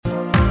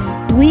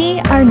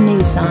We are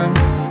New Song,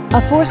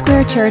 a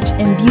Foursquare church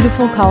in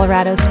beautiful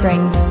Colorado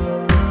Springs.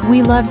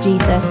 We love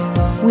Jesus.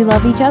 We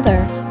love each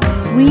other.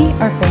 We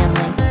are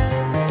family.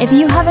 If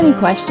you have any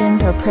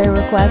questions or prayer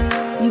requests,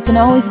 you can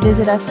always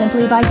visit us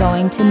simply by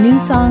going to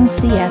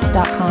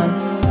newsongcs.com.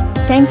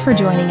 Thanks for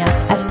joining us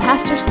as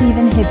Pastor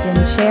Stephen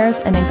Hibden shares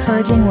an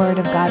encouraging word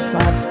of God's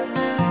love.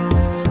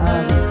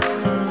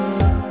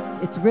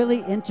 It's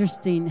really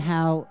interesting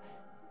how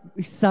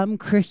some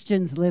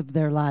Christians live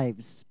their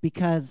lives,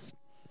 because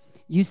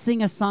you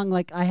sing a song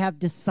like, I have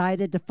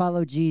decided to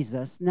follow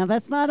Jesus. Now,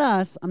 that's not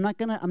us. I'm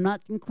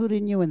not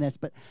including you in this,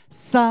 but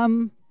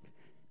some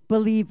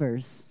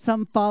believers,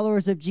 some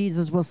followers of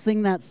Jesus will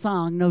sing that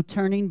song, no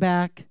turning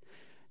back,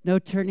 though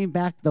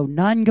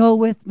none go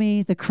with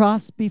me, the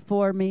cross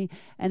before me.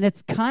 And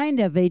it's kind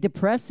of a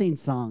depressing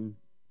song,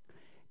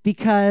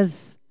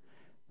 because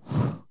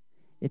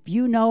if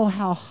you know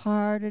how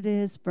hard it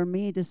is for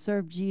me to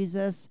serve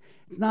Jesus,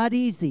 it's not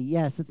easy.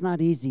 Yes, it's not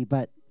easy,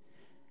 but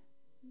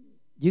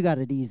you got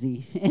it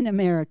easy in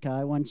America.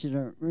 I want you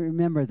to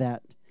remember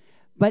that.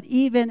 But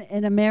even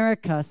in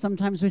America,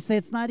 sometimes we say,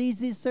 it's not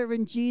easy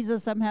serving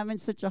Jesus. I'm having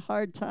such a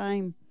hard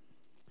time.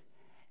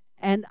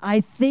 And I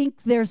think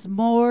there's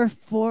more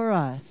for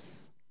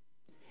us.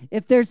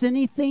 If there's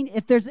any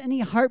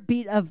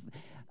heartbeat of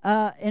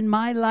in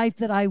my life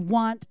that I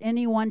want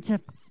anyone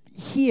to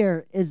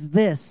hear, is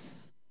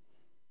this.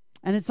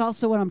 And it's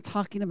also what I'm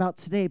talking about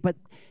today. But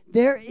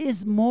there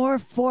is more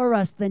for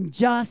us than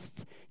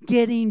just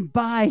getting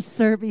by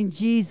serving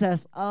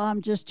Jesus. Oh,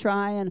 I'm just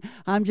trying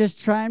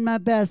my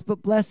best,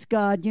 but bless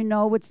God,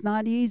 it's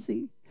not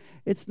easy.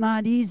 It's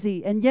not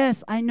easy. And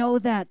yes, I know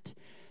that.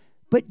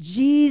 But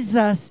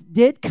Jesus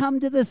did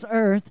come to this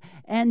earth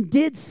and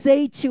did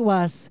say to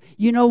us,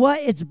 you know what?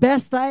 It's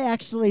best I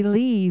actually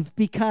leave,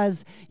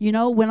 because,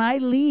 when I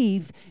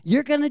leave,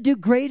 you're going to do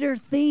greater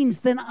things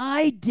than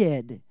I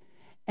did.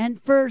 And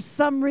for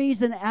some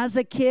reason, as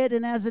a kid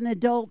and as an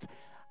adult,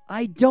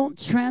 I don't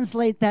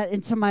translate that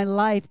into my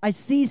life. I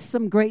see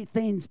some great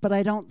things, but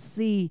I don't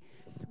see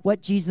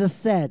what Jesus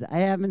said.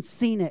 I haven't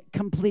seen it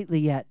completely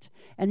yet.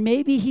 And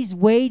maybe he's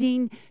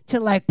waiting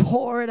to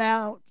pour it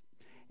out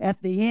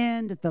at the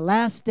end, at the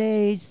last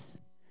days.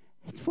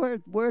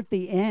 We're at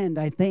the end,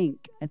 I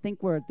think. I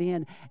think we're at the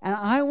end. And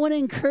I want to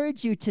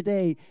encourage you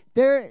today,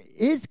 there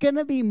is going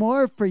to be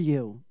more for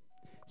you.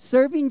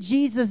 Serving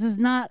Jesus is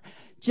not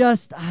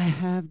just, I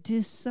have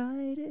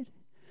decided,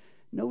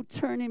 no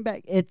turning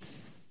back.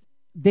 It's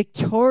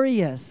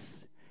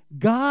victorious.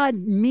 God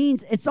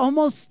means, it's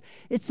almost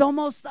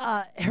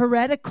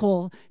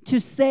heretical to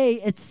say,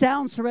 it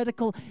sounds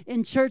heretical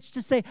in church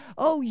to say,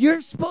 oh,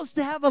 you're supposed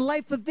to have a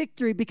life of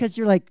victory, because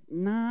you're like,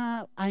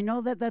 nah, I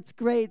know that's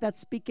great, that's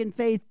speaking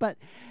faith, but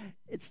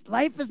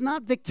life is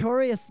not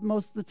victorious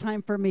most of the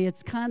time for me.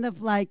 It's kind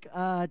of like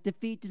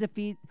defeat to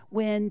defeat,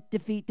 win,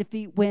 defeat,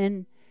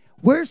 win.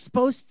 We're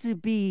supposed to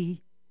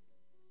be,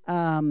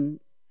 I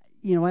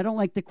don't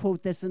like to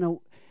quote this in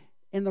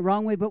the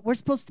wrong way, but we're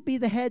supposed to be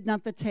the head,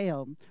 not the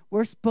tail.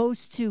 We're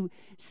supposed to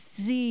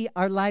see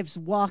our lives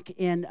walk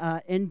in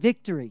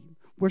victory.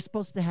 We're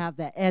supposed to have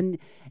that. And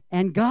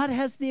God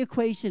has the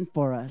equation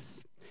for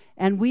us.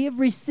 And we have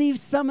received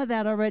some of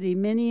that already.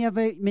 Many of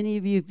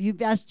you, if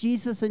you've asked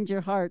Jesus into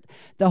your heart,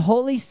 the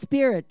Holy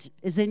Spirit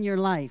is in your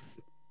life.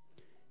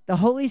 The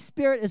Holy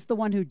Spirit is the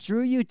one who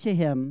drew you to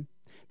him.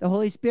 The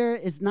Holy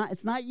Spirit it's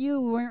not you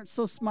who weren't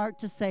so smart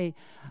to say,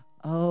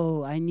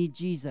 oh, I need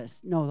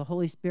Jesus. No, the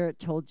Holy Spirit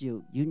told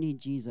you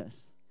need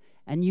Jesus.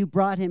 And you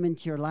brought him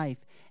into your life.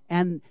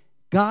 And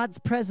God's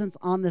presence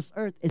on this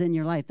earth is in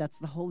your life. That's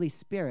the Holy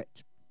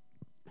Spirit.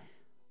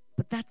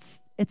 But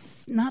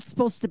it's not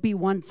supposed to be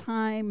one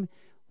time,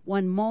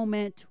 one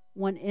moment,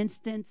 one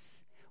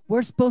instance.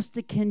 We're supposed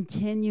to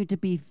continue to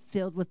be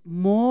filled with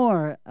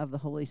more of the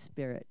Holy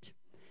Spirit.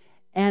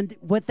 And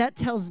what that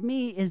tells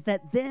me is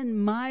that then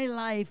my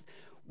life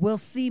will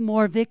see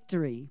more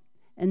victory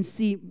and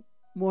see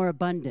more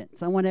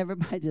abundance. I want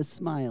everybody to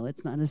smile.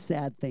 It's not a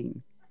sad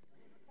thing.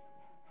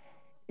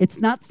 It's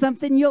not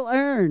something you'll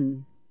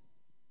earn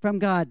from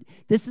God.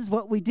 This is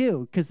what we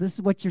do, because this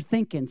is what you're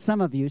thinking. Some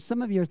of you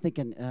are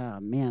thinking, oh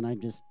man, I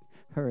just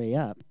hurry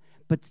up.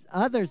 But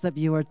others of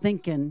you are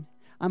thinking,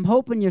 I'm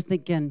hoping you're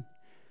thinking,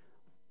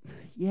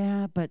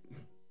 yeah, but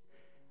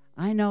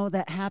I know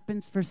that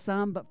happens for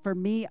some, but for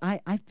me,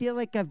 I feel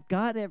like I've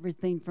got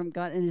everything from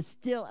God, and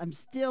I'm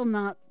still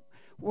not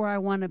where I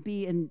want to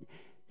be. And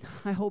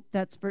I hope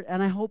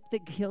and I hope that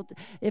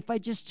if I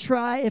just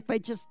try, if I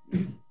just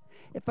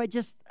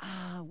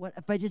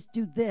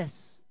do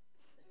this,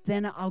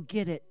 then I'll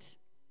get it.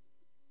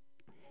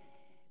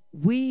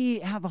 We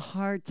have a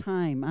hard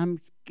time. I'm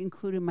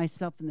including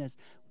myself in this.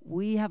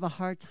 We have a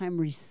hard time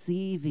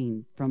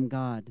receiving from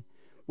God.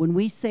 When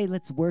we say,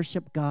 let's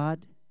worship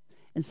God,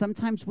 and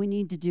sometimes we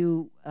need to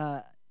do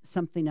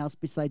something else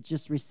besides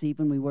just receive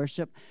when we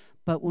worship.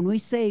 But when we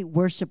say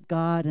worship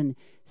God and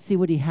see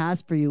what he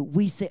has for you,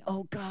 we say,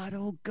 oh God,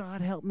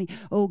 help me.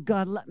 Oh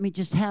God, I'll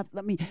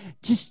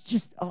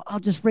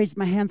just raise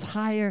my hands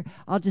higher.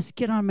 I'll just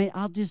get on me.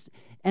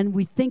 and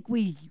we think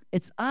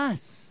it's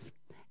us,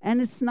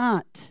 and it's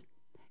not.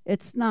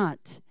 It's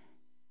not.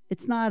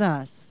 It's not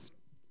us.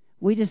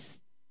 We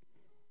just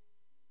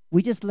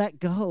let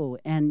go,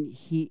 and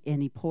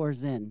he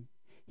pours in.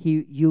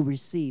 You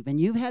receive, and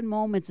you've had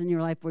moments in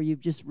your life where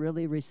you've just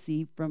really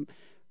received from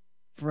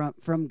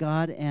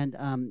God,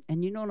 and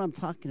you know what I'm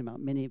talking about.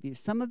 Many of you,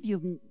 some of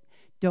you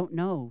don't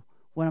know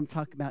what I'm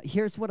talking about.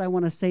 Here's what I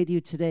want to say to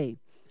you today.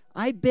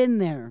 I've been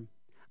there.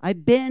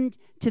 I've been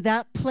to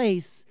that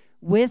place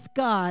with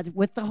God,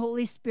 with the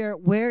Holy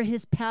Spirit, where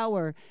his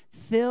power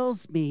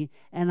fills me,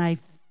 and I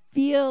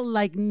feel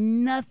like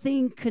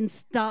nothing can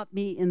stop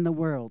me in the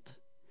world.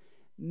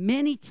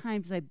 Many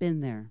times I've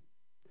been there.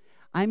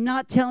 I'm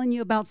not telling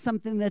you about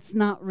something that's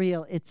not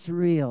real. It's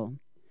real.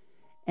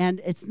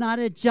 And it's not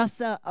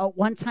just a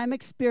one-time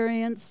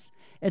experience.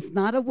 It's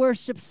not a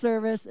worship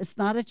service. It's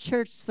not a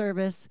church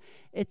service.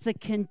 It's a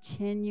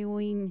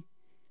continuing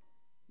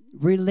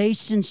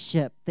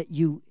relationship that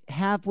you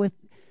have with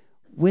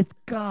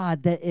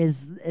God that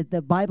is,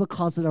 the Bible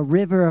calls it a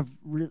river of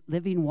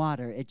living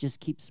water. It just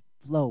keeps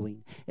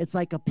flowing. It's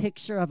like a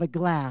picture of a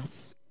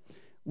glass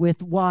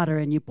with water,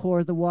 and you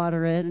pour the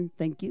water in, and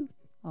thank you,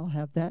 I'll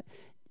have that.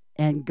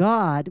 And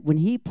God, when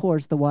he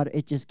pours the water,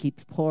 it just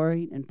keeps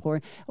pouring and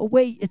pouring. Oh,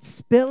 wait, it's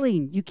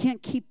spilling. You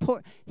can't keep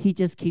pouring. He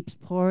just keeps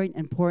pouring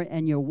and pouring,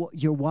 and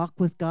your walk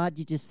with God,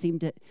 you just seem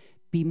to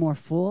be more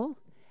full,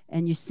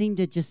 and you seem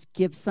to just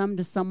give some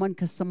to someone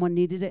because someone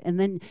needed it, and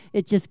then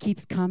it just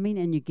keeps coming,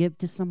 and you give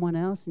to someone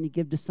else, and you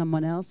give to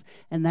someone else,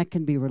 and that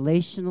can be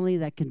relationally,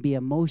 that can be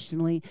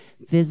emotionally,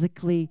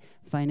 physically,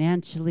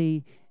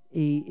 financially,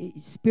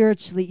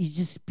 spiritually. You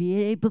just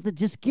be able to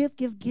just give.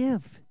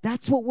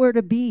 That's what we're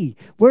to be.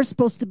 We're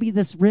supposed to be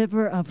this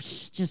river of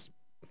just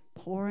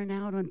pouring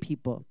out on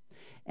people.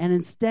 And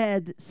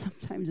instead,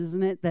 sometimes,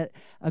 isn't it, that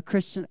a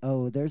Christian,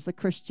 there's a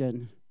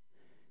Christian,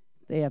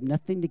 they have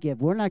nothing to give.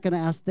 We're not going to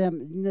ask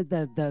them.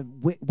 The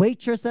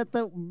waitress at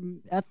the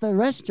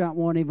restaurant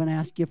won't even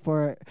ask you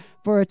for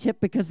a tip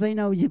because they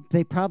know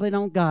they probably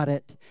don't got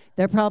it.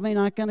 They're probably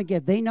not going to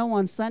give. They know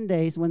on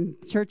Sundays when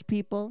church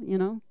people,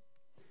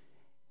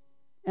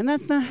 and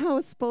that's not how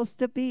it's supposed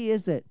to be,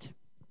 is it?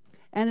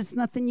 And it's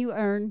nothing you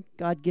earn.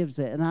 God gives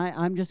it. And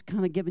I'm just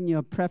kind of giving you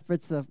a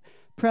preface of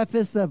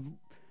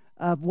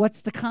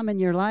what's to come in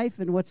your life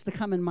and what's to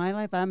come in my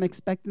life. I'm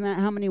expecting that.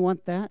 How many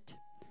want that?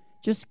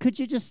 Could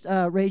you just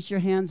raise your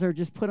hands or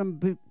just put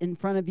them in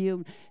front of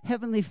you?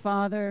 Heavenly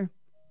Father,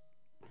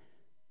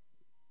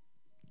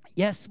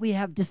 yes, we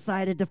have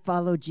decided to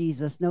follow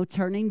Jesus. No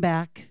turning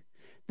back.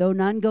 Though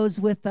none goes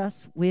with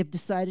us, we have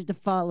decided to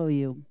follow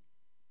you.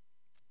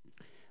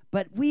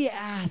 But we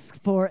ask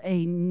for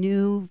a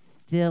new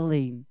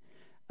filling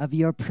of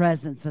your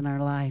presence in our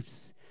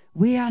lives.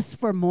 We ask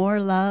for more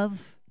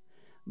love.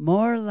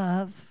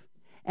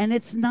 And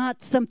it's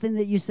not something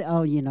that you say,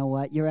 oh, you know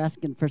what, you're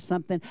asking for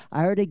something.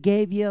 I already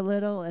gave you a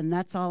little, and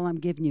that's all I'm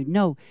giving you.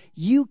 No,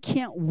 you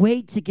can't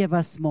wait to give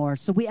us more.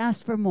 So we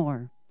ask for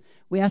more.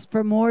 We ask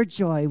for more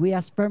joy. We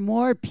ask for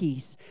more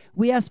peace.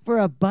 We ask for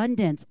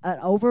abundance, an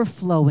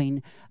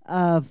overflowing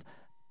of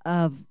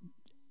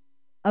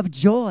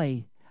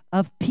joy,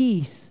 of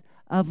peace,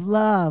 of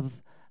love,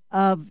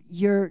 of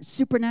your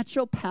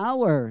supernatural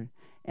power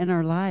in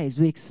our lives.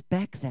 We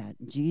expect that.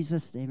 In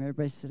Jesus' name,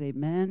 everybody said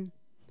amen.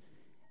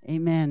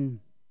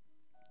 Amen.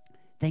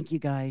 Thank you,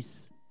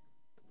 guys.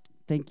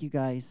 Thank you,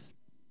 guys.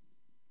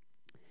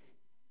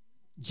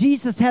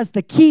 Jesus has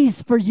the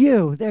keys for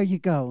you. There you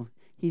go.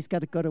 He's got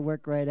to go to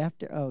work right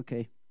after. Oh,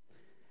 okay.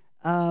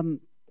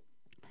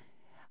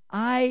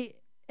 I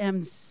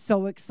am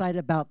so excited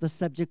about the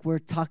subject we're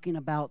talking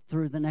about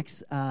through the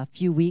next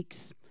few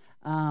weeks.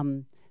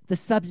 The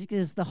subject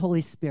is the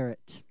Holy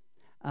Spirit.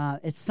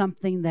 It's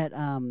something that,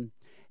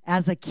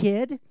 as a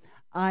kid,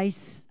 I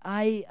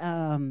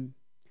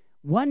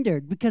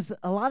wondered, because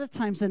a lot of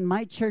times in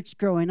my church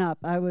growing up,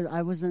 I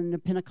was in a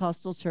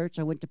Pentecostal church.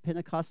 I went to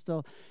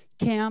Pentecostal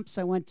camps.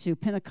 I went to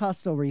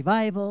Pentecostal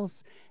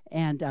revivals,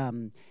 and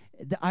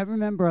I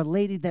remember a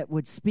lady that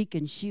would speak,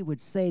 and she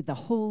would say, "The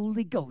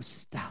Holy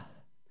Ghost,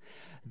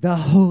 the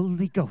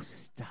Holy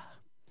Ghost."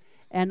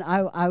 And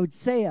I would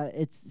say,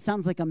 it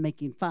sounds like I'm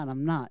making fun.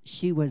 I'm not.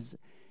 She's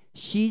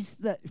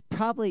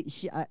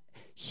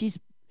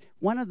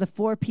one of the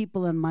 4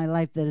 people in my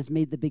life that has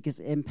made the biggest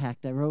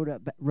impact. I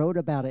wrote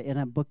about it in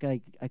a book.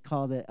 I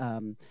called it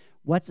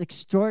 "What's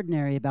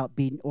Extraordinary About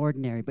Being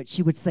Ordinary." But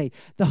she would say,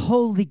 "The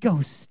Holy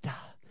Ghost."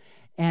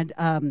 And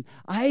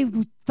I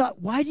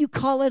thought, why do you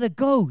call it a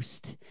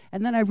ghost?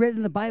 And then I read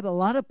in the Bible, a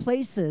lot of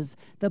places,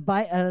 the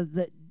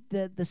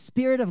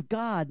Spirit of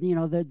God,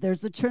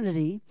 there's the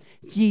Trinity,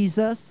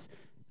 Jesus,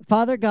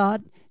 Father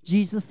God,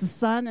 Jesus the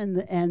Son,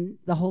 and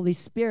the Holy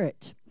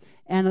Spirit.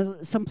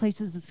 And some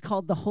places it's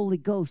called the Holy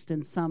Ghost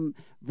in some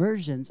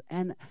versions.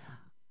 And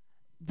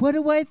what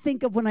do I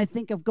think of when I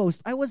think of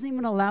ghosts? I wasn't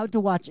even allowed to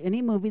watch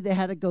any movie that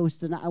had a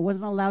ghost in it. I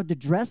wasn't allowed to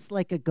dress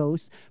like a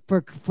ghost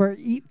for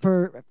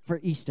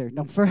Easter.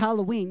 No, for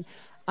Halloween.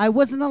 I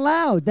wasn't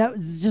allowed. That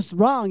was just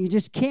wrong. You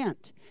just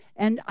can't.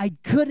 And I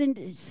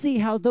couldn't see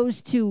how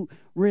those two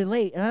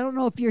relate. And I don't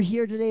know if you're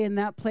here today in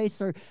that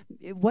place or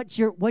what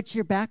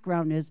your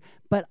background is,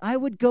 but I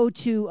would go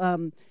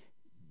to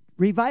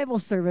revival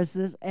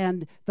services,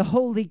 and the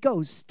Holy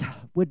Ghost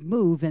would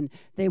move, and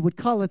they would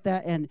call it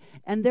that, and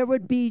there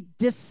would be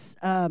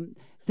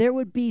there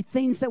would be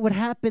things that would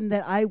happen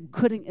that I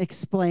couldn't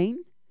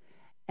explain.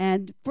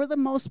 And for the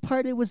most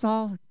part, it was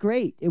all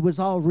great. It was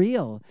all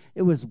real.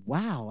 It was,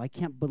 wow, I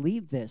can't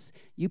believe this.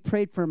 You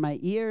prayed for my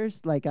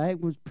ears, like I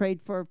was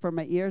prayed for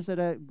my ears at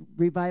a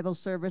revival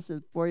service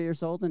at 4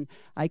 years old, and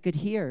I could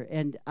hear.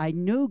 And I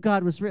knew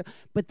God was real.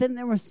 But then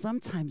there were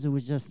sometimes it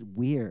was just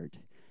weird.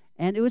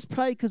 And it was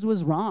probably because it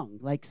was wrong,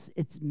 like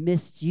it's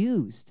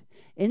misused.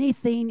 Any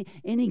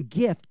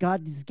gift,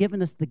 God has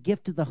given us the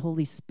gift of the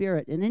Holy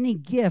Spirit, and any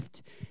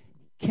gift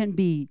can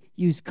be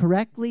used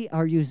correctly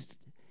or used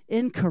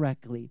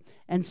incorrectly.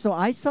 And so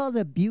I saw it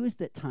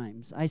abused at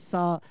times. I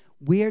saw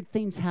weird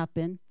things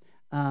happen,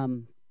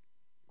 and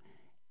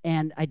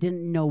I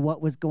didn't know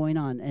what was going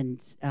on.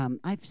 And I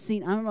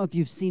don't know if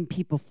you've seen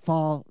people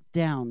fall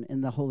down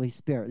in the Holy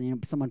Spirit. You know,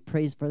 someone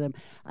prays for them.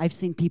 I've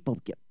seen people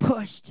get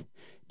pushed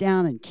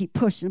down and keep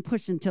pushing and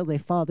pushing until they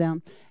fall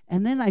down.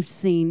 And then I've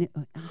seen,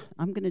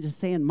 I'm going to just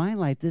say in my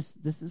life, this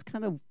is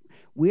kind of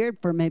weird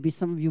for maybe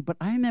some of you, but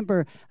I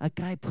remember a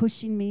guy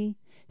pushing me.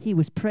 He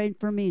was praying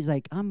for me. He's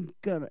like, I'm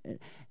good.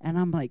 And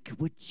I'm like,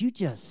 would you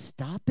just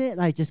stop it?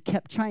 And I just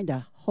kept trying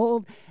to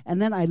hold.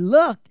 And then I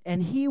looked,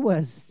 and he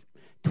was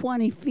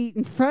 20 feet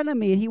in front of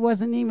me. He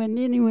wasn't even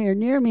anywhere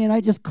near me. And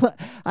I just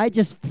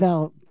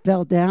fell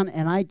down,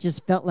 and I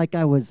just felt like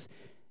I was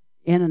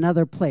in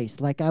another place,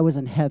 like I was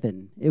in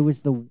heaven. It was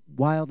the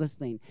wildest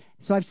thing.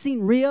 So I've seen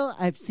real,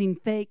 I've seen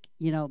fake.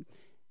 You know,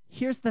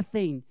 here's the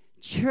thing.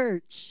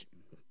 Churches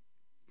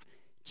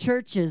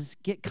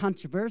get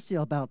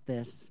controversial about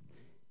this.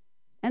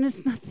 And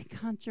it's nothing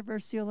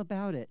controversial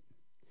about it.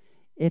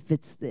 If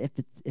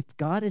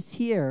God is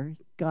here,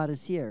 God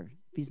is here.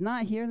 If he's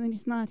not here, then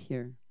he's not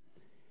here.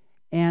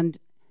 And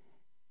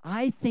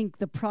I think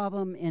the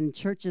problem in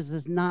churches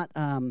is not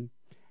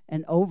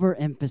an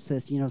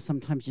overemphasis. You know,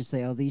 sometimes you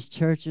say, oh, these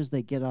churches,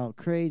 they get all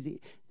crazy.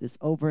 This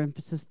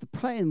overemphasis.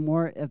 Probably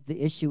more of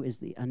the issue is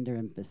the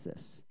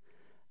underemphasis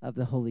of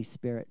the Holy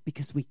Spirit,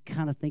 because we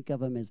kind of think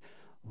of him as,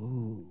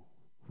 ooh,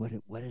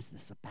 what is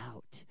this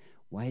about?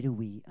 Why do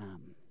we...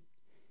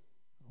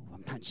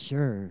 I'm not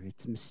sure.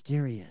 It's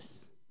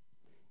mysterious.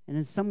 And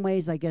in some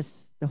ways, I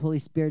guess the Holy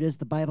Spirit is.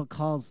 The Bible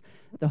calls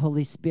the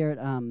Holy Spirit,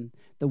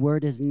 the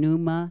word is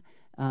pneuma,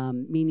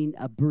 meaning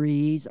a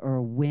breeze or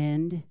a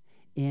wind.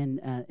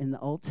 In the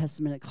Old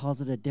Testament, it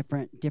calls it a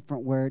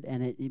different word,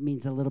 and it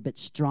means a little bit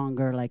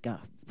stronger, like a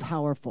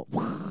powerful.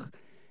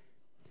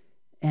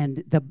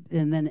 And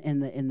then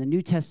in the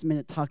New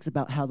Testament, it talks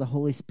about how the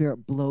Holy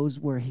Spirit blows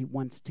where he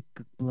wants to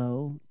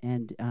blow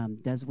and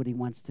does what he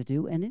wants to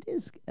do. And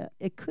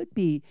it could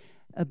be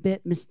a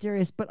bit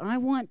mysterious, but I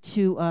want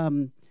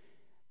to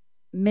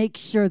make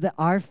sure that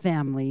our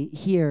family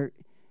here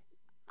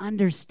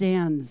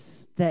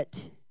understands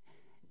that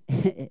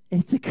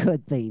it's a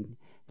good thing.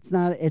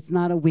 It's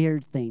not a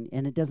weird thing,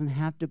 and it doesn't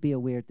have to be a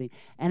weird thing.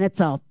 And it's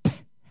a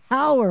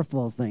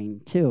powerful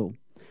thing too.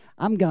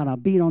 I'm going to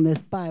beat on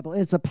this Bible.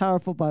 It's a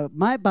powerful Bible.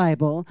 My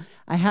Bible,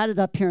 I had it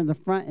up here in the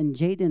front, and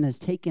Jaden has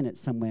taken it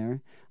somewhere.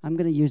 I'm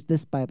going to use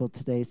this Bible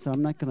today, so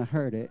I'm not going to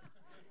hurt it.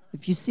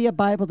 If you see a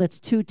Bible that's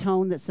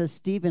two-tone that says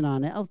Stephen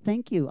on it, oh,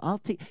 thank you.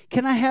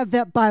 Can I have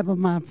that Bible,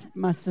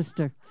 my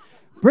sister?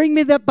 Bring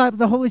me that Bible.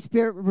 The Holy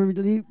Spirit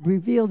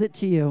revealed it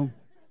to you.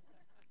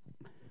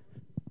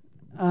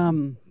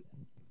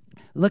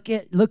 Look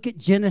at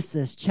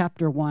Genesis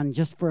chapter 1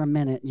 just for a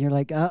minute. You're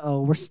like,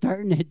 uh-oh, we're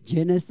starting at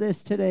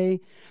Genesis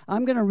today.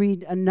 I'm going to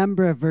read a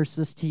number of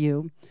verses to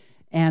you.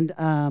 And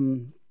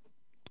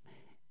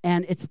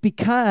it's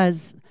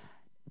because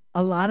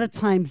a lot of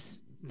times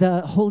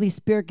the Holy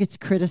Spirit gets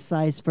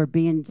criticized for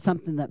being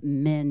something that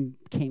men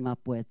came up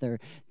with, or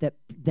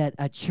that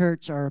a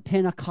church or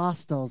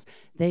Pentecostals,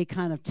 they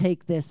kind of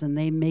take this and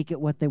they make it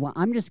what they want.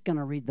 I'm just going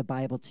to read the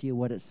Bible to you,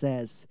 what it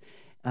says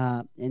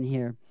in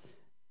here.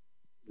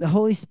 The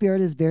Holy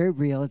Spirit is very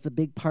real. It's a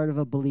big part of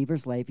a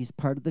believer's life. He's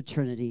part of the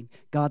Trinity.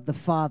 God the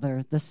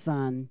Father, the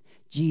Son,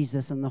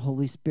 Jesus, and the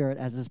Holy Spirit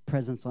as his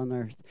presence on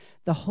earth.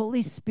 The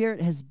Holy Spirit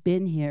has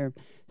been here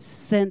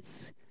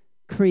since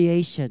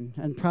creation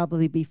and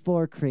probably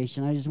before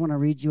creation. I just want to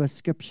read you a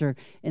scripture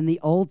in the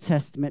Old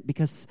Testament,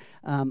 because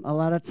a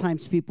lot of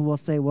times people will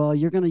say, well,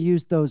 you're going to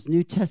use those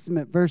New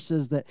Testament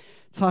verses that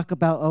talk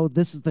about, oh,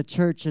 this is the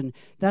church, and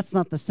that's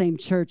not the same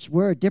church.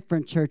 We're a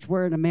different church.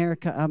 We're in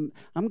America.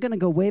 I'm going to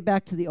go way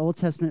back to the Old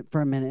Testament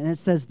for a minute, and it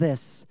says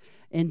this.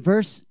 In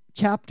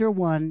chapter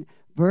 1,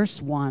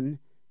 verse 1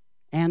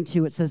 and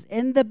 2, it says,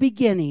 in the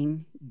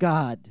beginning,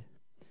 God.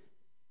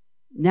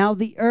 Now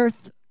the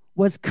earth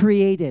was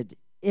created,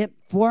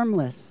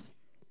 formless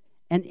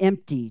and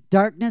empty.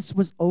 Darkness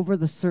was over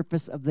the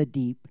surface of the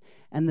deep,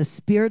 and the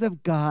Spirit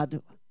of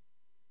God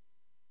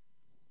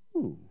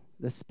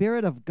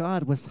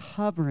was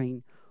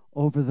hovering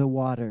over the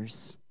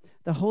waters.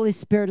 The Holy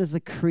Spirit is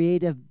a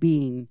creative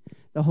being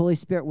The Holy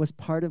Spirit was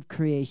part of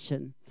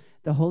creation.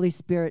 The Holy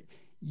Spirit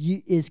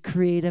is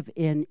creative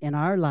in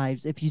our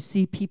lives. If you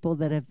see people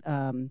that have,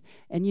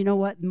 and you know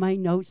what, my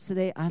notes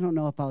today, I don't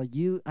know if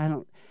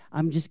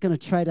I'm just going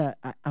to try to,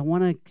 I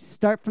want to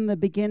start from the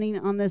beginning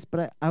on this,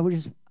 but I'm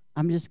just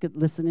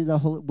listening to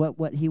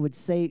what he would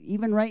say,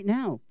 even right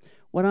now.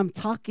 What I'm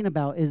talking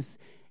about is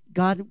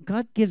God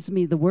gives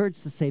me the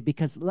words to say,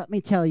 because let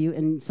me tell you,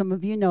 and some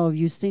of you know, if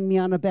you've seen me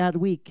on a bad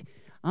week,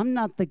 I'm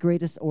not the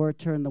greatest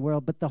orator in the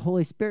world, but the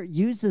Holy Spirit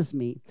uses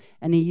me,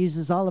 and he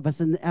uses all of us.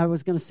 And I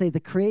was going to say the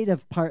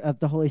creative part of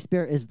the Holy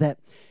Spirit is that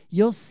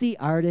you'll see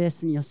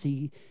artists, and you'll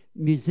see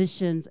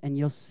musicians, and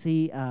you'll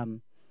see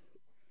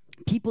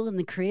people in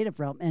the creative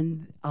realm,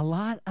 and a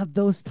lot of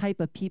those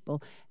type of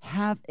people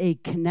have a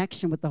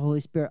connection with the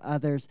Holy Spirit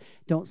others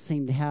don't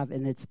seem to have,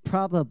 and it's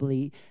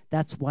probably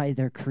that's why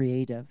they're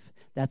creative.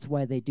 That's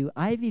why they do.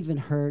 I've even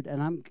heard, and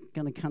I'm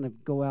going to kind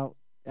of go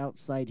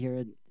outside here,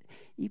 and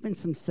even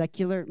some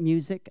secular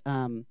music.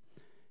 I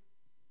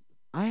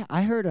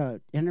heard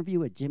an interview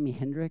with Jimi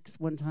Hendrix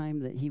one time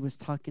that he was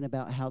talking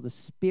about how the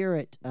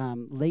Spirit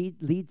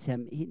leads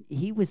him.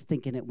 He was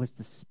thinking it was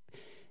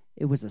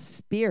a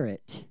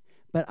spirit,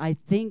 but I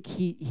think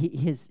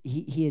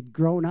he had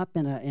grown up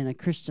in a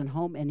Christian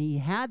home, and he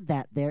had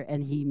that there,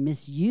 and he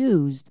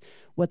misused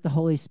what the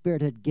Holy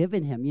Spirit had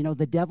given him. You know,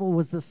 the devil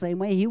was the same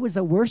way. He was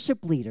a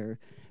worship leader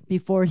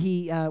before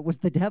he was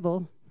the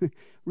devil.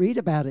 Read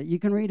about it. You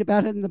can read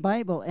about it in the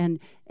Bible, and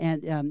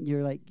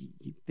you're like,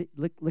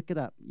 look it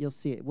up. You'll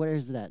see it. Where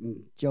is that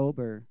in Job,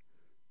 or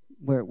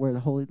where the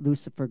holy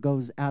Lucifer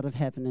goes out of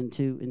heaven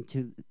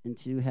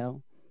into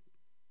hell?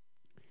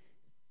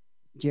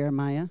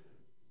 Jeremiah.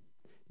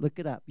 Look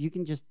it up. You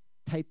can just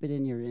type it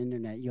in your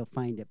internet. You'll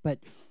find it. But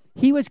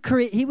he was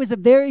a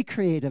very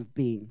creative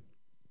being.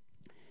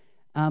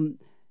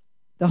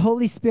 The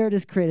Holy Spirit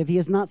is creative. He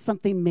is not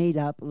something made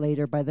up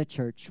later by the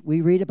church.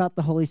 We read about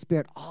the Holy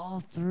Spirit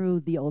all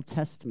through the Old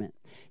Testament.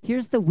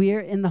 Here's the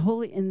weird in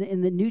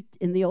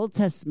the Old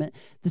Testament,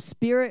 the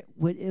Spirit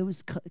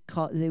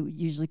they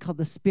usually called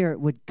the Spirit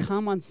would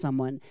come on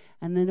someone,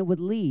 and then it would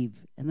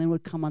leave, and then it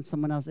would come on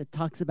someone else. It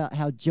talks about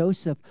how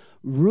Joseph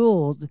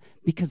ruled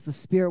because the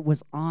Spirit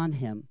was on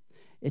him.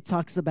 It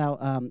talks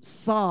about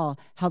Saul,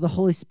 how the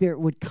Holy Spirit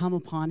would come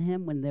upon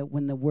him when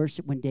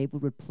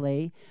David would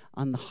play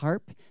on the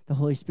harp. The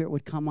Holy Spirit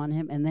would come on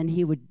him, and then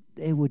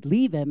it would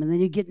leave him, and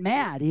then he'd get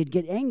mad. He'd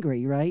get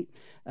angry, right?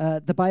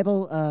 The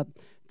Bible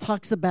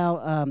talks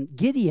about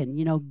Gideon.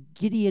 You know,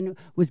 Gideon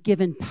was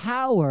given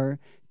power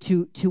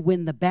to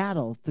win the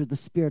battle through the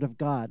Spirit of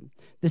God.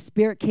 The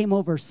Spirit came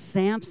over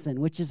Samson,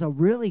 which is a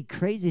really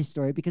crazy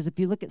story, because if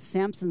you look at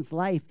Samson's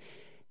life,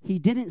 he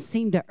didn't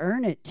seem to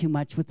earn it too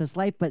much with his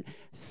life, but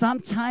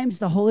sometimes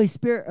the Holy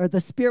Spirit or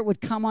the Spirit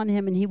would come on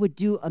him, and he would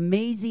do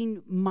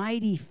amazing,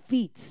 mighty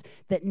feats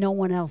that no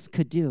one else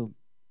could do.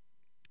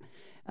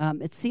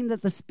 It seemed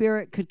that the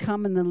Spirit could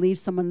come and then leave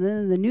someone. And then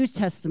in the New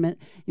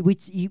Testament, we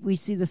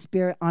see the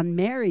Spirit on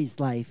Mary's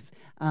life.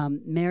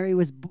 Mary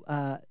was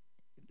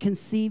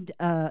conceived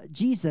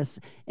Jesus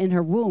in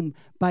her womb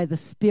by the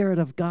Spirit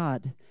of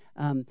God.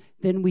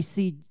 Then we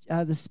see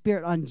the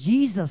Spirit on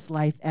Jesus'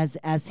 life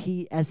as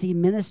he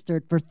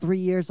ministered for 3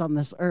 years on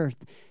this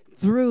earth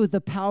through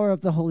the power of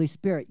the Holy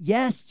Spirit.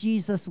 Yes,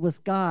 Jesus was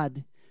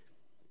God.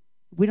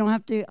 We don't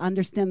have to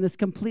understand this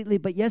completely,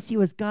 but yes, he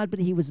was God, but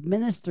he was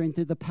ministering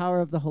through the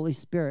power of the Holy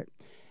Spirit.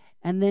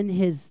 And then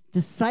his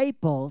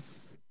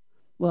disciples,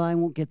 well, I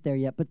won't get there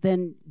yet, but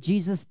then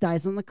Jesus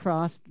dies on the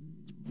cross,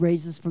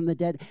 raises from the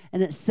dead,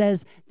 and it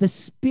says the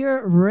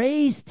Spirit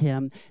raised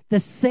him. The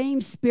same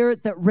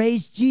Spirit that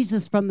raised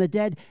Jesus from the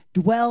dead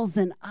dwells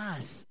in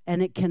us,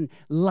 and it can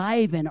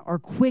liven or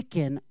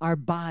quicken our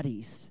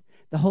bodies.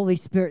 The Holy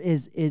Spirit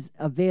is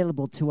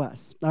available to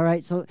us. All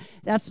right, so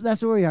that's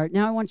where we are.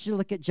 Now I want you to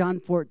look at John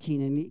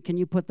 14, and can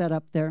you put that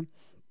up there?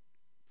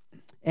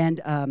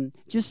 And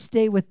just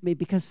stay with me,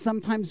 because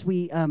sometimes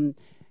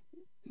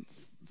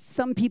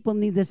some people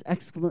need this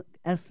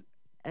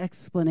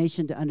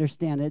explanation to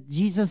understand it.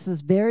 Jesus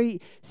is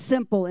very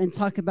simple in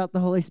talking about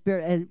the Holy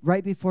Spirit, and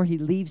right before he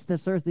leaves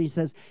this earth, he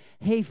says,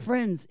 hey,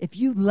 friends, if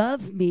you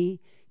love me,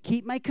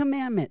 keep my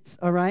commandments,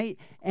 all right?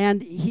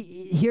 And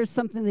here's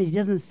something that he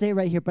doesn't say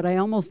right here, but I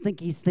almost think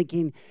he's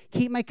thinking,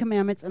 keep my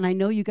commandments, and I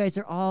know you guys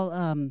are all,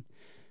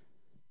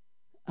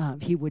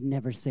 he would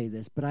never say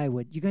this, but I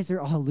would. You guys are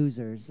all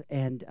losers,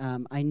 and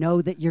I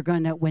know that you're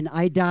going to, when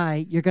I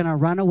die, you're going to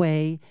run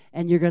away,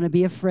 and you're going to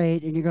be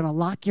afraid, and you're going to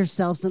lock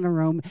yourselves in a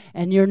room,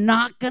 and you're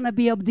not going to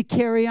be able to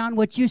carry on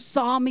what you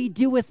saw me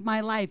do with my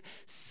life.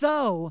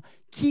 So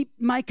keep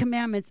my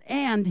commandments,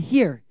 and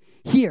here,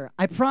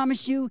 I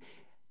promise you,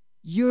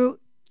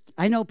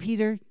 I know,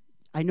 Peter,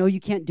 I know you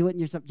can't do it in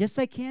yourself. Yes,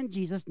 I can,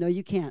 Jesus. No,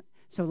 you can't.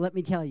 So let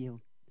me tell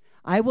you.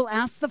 I will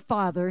ask the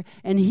Father,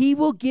 and he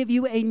will give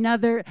you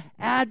another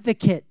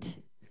advocate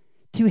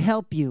to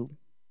help you.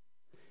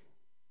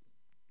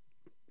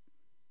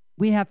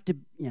 We have to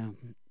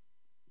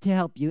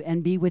help you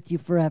and be with you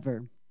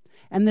forever.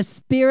 And the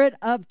Spirit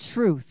of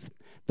truth,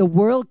 the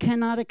world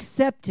cannot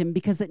accept him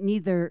because it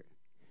neither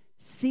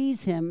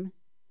sees him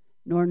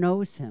nor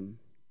knows him.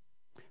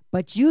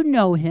 But you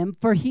know him,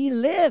 for he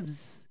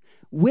lives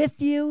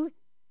with you.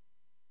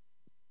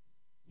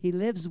 He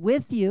lives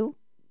with you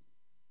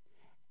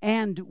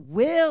and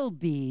will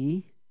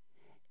be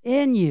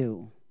in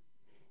you.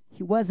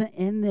 He wasn't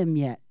in them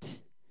yet.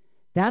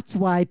 That's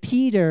why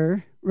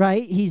Peter,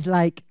 right? He's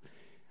like,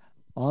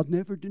 I'll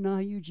never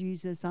deny you,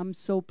 Jesus. I'm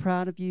so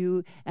proud of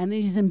you. And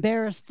then he's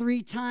embarrassed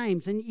 3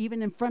 times. And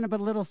even in front of a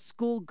little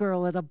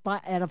schoolgirl at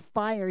a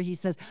fire, he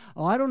says,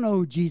 oh, I don't know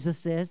who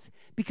Jesus is.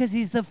 Because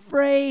he's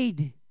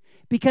afraid.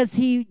 Because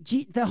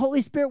the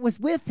Holy Spirit was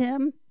with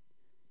him.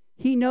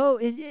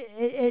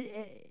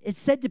 It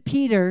said to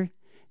Peter,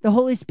 the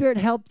Holy Spirit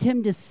helped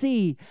him to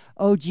see,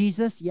 oh,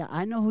 Jesus, yeah,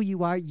 I know who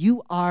you are.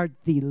 You are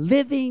the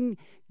living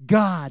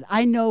God.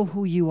 I know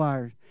who you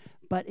are.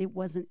 But it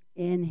wasn't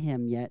in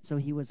him yet, so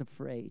he was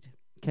afraid.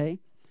 Okay,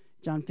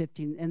 John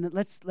 15, and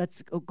let's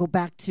go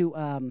back to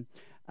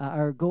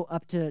or go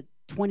up to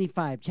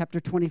 25, chapter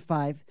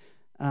 25.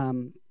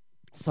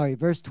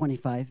 Verse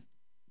 25.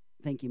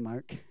 Thank you,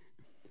 Mark.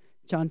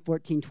 John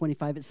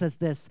 14:25. It says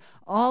this: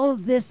 all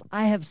of this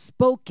I have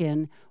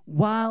spoken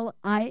while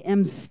I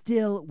am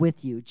still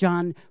with you.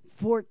 John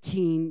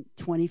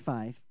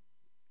 14:25.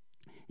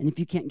 And if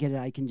you can't get it,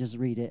 I can just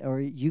read it, or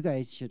you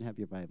guys should have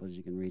your Bibles.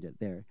 You can read it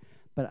there.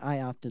 But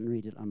I often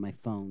read it on my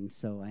phone,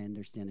 so I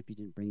understand if you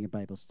didn't bring your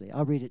Bibles today.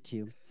 I'll read it to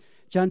you.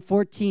 John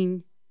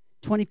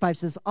 14:25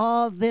 says,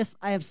 all this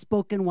I have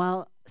spoken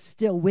while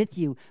still with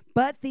you.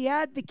 But the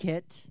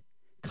advocate,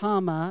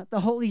 the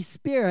Holy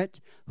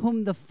Spirit,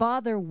 whom the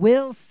Father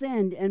will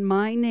send in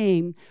my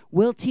name,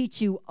 will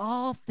teach you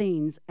all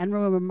things and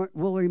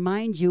will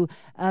remind you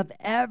of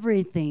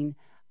everything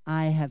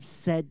I have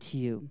said to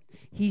you.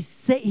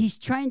 He's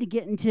trying to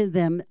get into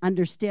them,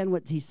 understand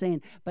what he's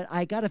saying. But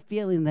I got a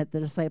feeling that the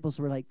disciples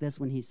were like this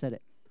when he said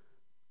it.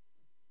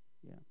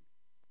 Yeah.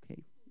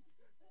 Okay.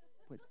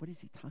 What is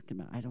he talking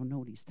about? I don't know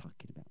what he's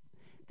talking about.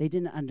 They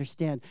didn't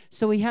understand.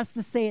 So he has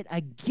to say it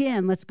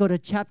again. Let's go to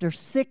chapter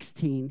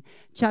 16.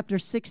 Chapter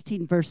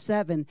 16, verse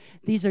 7.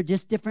 These are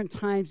just different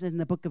times in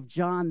the book of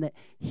John that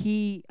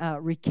he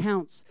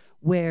recounts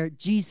where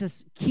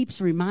Jesus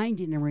keeps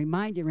reminding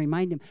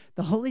him.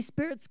 The Holy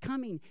Spirit's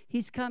coming.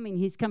 He's coming.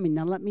 He's coming.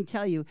 Now let me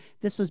tell you,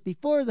 this was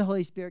before the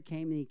Holy Spirit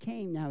came, and he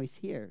came. Now he's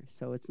here.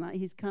 So it's not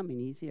he's coming.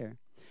 He's here.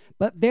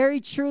 But very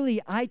truly,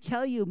 I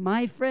tell you,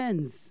 my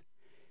friends,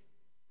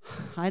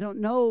 I don't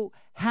know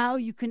how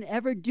you can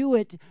ever do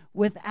it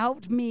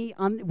without me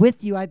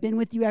with you. I've been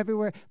with you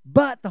everywhere,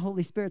 but the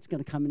Holy Spirit's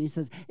going to come. And he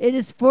says, it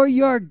is for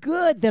your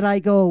good that I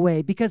go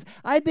away, because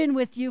I've been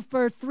with you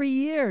for 3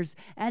 years,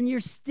 and you're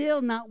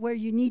still not where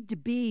you need to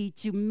be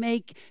to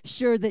make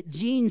sure that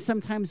Gene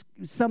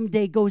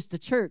someday goes to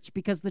church,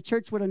 because the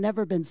church would have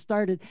never been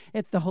started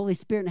if the Holy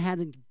Spirit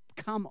hadn't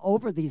come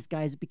over these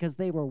guys, because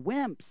they were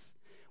wimps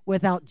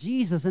without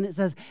Jesus. And it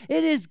says,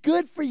 it is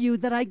good for you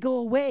that I go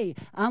away.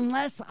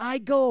 Unless I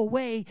go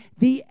away,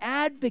 the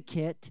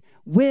advocate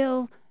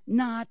will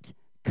not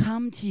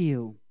come to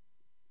you.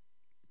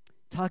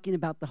 Talking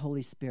about the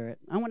Holy Spirit,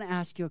 I want to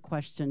ask you a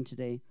question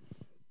today.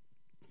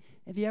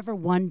 Have you ever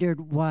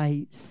wondered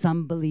why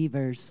some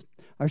believers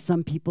or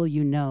some people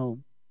you know,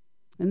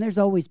 and there's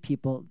always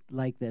people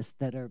like this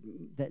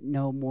that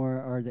know more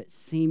or that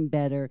seem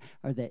better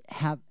or that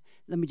have,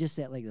 let me just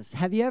say it like this.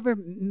 Have you ever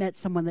met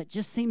someone that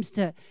just seems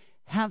to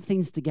have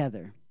things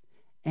together?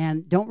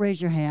 And don't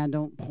raise your hand,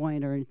 don't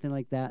point or anything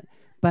like that.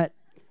 But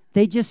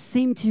they just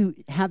seem to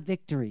have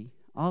victory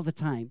all the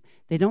time.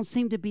 They don't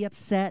seem to be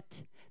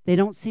upset. They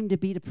don't seem to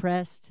be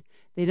depressed.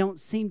 They don't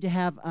seem to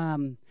have,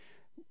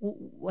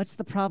 what's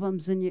the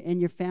problems in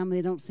your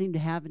family? They don't seem to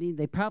have any.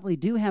 They probably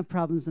do have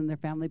problems in their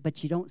family,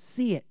 but you don't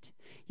see it.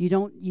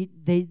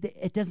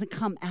 It doesn't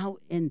come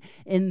out in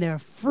their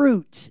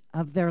fruit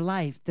of their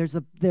life. There's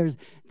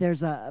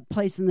a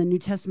place in the New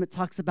Testament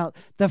talks about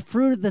the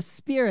fruit of the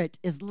Spirit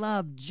is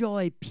love,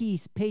 joy,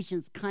 peace,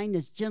 patience,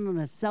 kindness,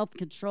 gentleness,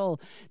 self-control.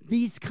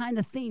 These kind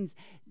of things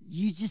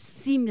you just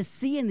seem to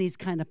see in these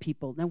kind of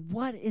people. Now,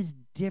 what is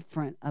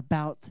different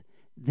about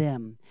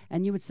them?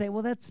 And you would say,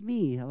 well, that's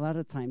me a lot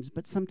of times,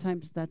 but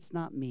sometimes that's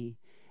not me.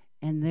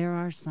 And there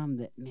are some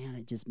that, man,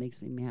 it just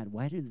makes me mad.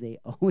 Why do they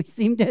always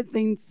seem to have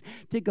things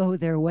to go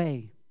their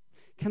way?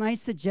 Can I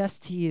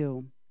suggest to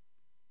you,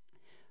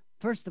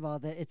 first of all,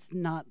 that it's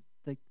not,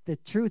 the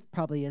truth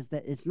probably is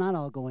that it's not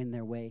all going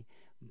their way,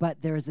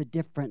 but there is a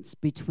difference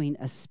between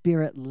a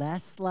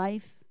spirit-less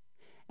life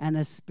and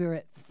a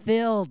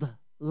spirit-filled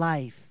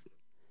life.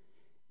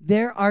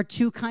 There are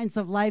 2 kinds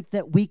of life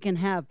that we can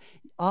have.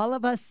 All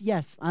of us,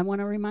 yes, I want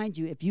to remind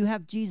you, if you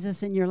have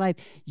Jesus in your life,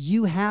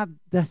 you have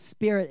the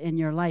Spirit in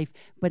your life,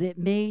 but it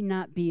may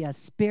not be a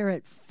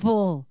spirit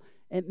full.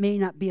 It may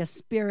not be a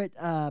spirit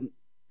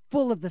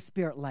full of the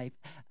Spirit life,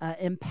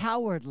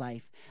 empowered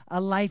life,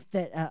 a life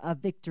that a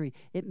victory.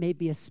 It may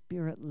be a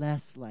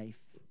spirit-less life.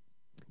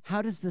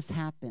 How does this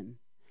happen?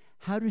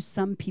 How do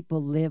some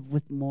people live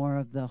with more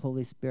of the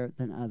Holy Spirit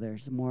than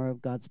others, more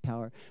of God's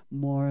power,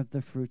 more of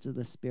the fruits of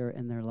the Spirit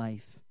in their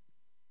life?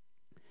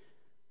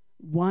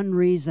 one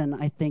reason,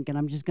 I think, and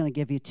I'm just going to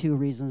give you two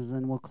reasons,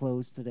 and we'll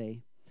close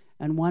today.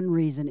 And one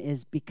reason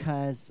is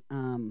because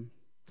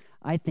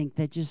I think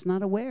they're just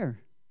not aware.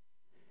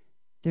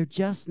 They're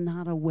just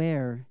not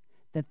aware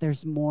that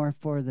there's more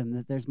for them,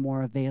 that there's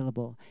more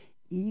available.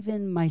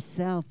 Even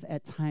myself,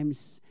 at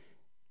times,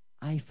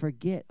 I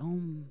forget.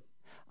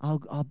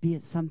 I'll be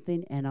at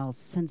something, and I'll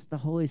sense the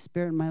Holy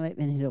Spirit in my life,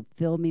 and He'll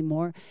fill me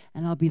more,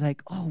 and I'll be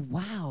like, oh,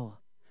 wow,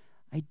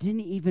 I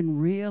didn't even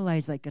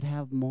realize I could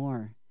have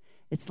more.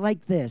 It's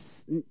like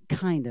this,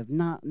 kind of,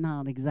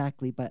 not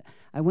exactly, but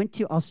I went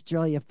to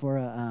Australia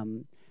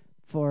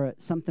for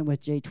something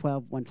with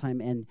J12 one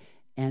time,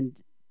 and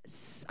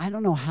I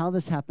don't know how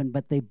this happened,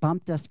 but they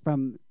bumped us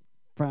from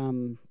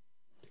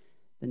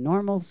the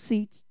normal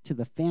seats to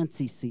the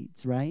fancy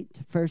seats, right,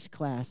 to first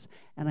class.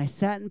 And I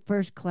sat in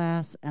first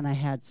class, and I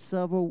had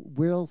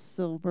real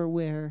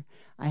silverware.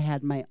 I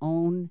had my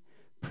own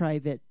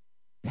private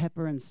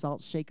pepper and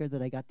salt shaker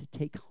that I got to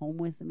take home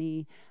with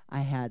me.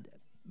 I had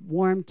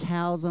warm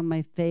towels on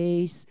my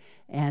face,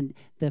 and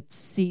the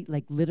seat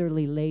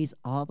literally lays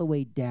all the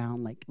way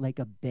down like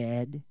a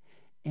bed.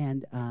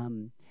 And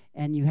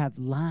you have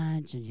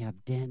lunch, and you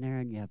have dinner,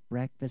 and you have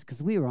breakfast,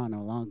 because we were on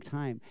a long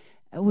time.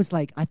 It was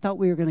like, I thought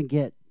we were going to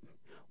get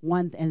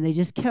one, and they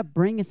just kept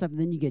bringing stuff, and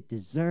then you get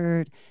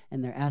dessert,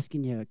 and they're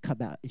asking you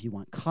about if you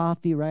want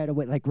coffee right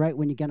away, like right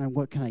when you get on,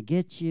 what can I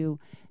get you?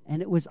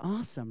 And it was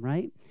awesome,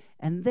 right?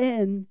 And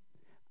then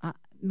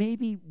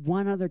maybe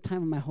one other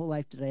time in my whole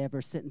life did I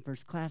ever sit in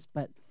first class,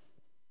 but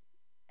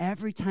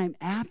every time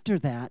after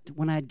that,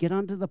 when I'd get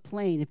onto the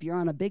plane, if you're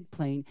on a big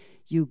plane,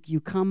 you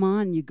come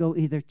on, you go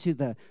either to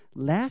the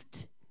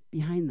left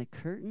behind the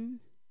curtain.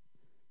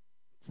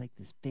 It's like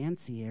this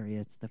fancy area.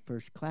 It's the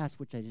first class,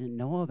 which I didn't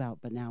know about,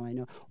 but now I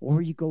know.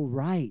 Or you go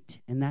right,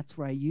 and that's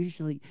where I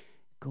usually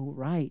go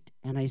right.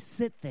 And I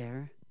sit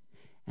there,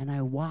 and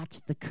I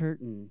watch the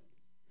curtain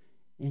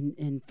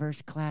in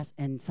first class.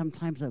 And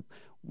sometimes a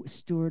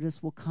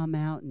stewardess will come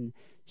out and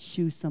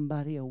shoo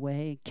somebody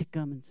away, kick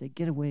them, and say,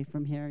 "Get away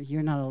from here.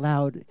 You're not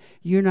allowed.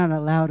 You're not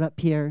allowed up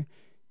here."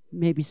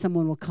 Maybe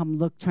someone will come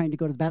look, trying to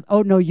go to the bathroom.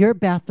 "Oh, no, your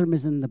bathroom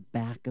is in the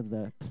back of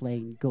the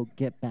plane. Go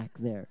get back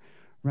there,"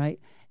 right?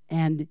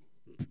 And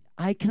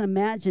I can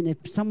imagine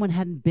if someone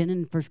hadn't been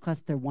in first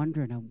class, they're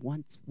wondering, I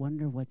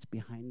wonder what's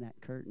behind that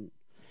curtain.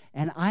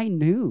 And I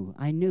know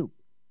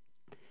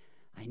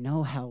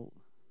how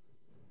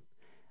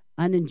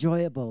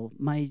unenjoyable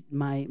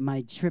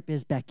my trip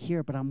is back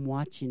here, but I'm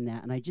watching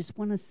that, and I just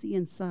want to see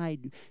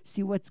inside,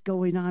 see what's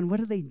going on.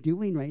 What are they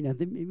doing right now?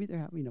 Maybe they're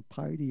having a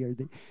party, or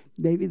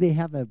maybe they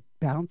have a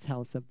bounce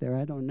house up there.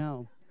 I don't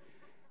know.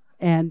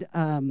 And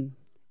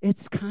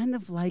it's kind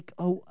of like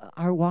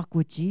our walk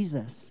with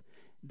Jesus,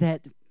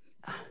 that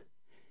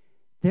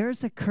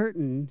there's a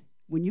curtain.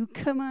 When you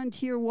come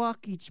onto your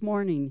walk each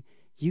morning,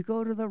 you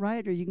go to the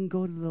right or you can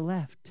go to the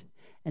left.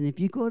 And if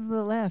you go to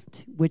the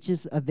left, which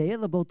is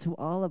available to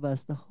all of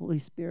us, the Holy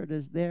Spirit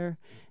is there.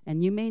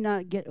 And you may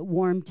not get a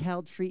warm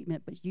towel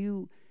treatment, but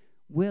you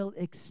will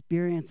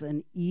experience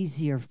an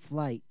easier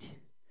flight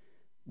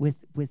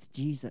with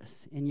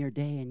Jesus in your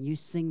day. And you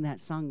sing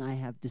that song, "I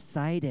have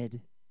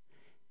decided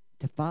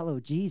to follow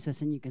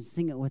Jesus," and you can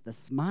sing it with a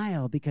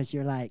smile because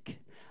you're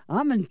like,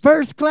 I'm in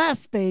first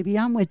class, baby.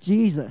 I'm with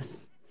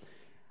Jesus.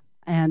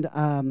 And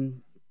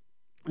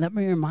let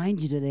me remind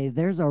you today,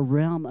 there's a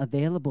realm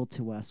available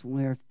to us when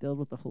we are filled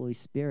with the Holy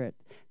Spirit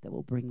that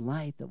will bring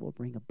life, that will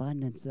bring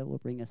abundance, that will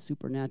bring a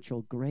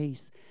supernatural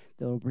grace,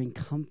 that will bring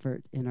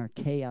comfort in our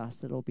chaos,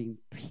 that will bring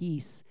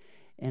peace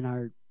in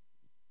our,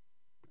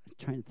 I'm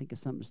trying to think of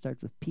something that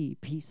starts with P,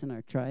 peace in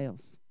our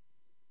trials.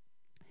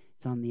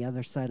 It's on the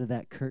other side of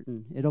that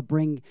curtain. It'll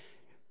bring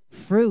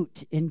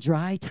fruit in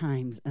dry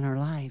times in our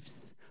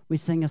lives. We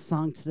sang a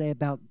song today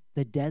about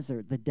the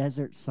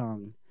desert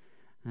song.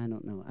 I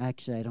don't know.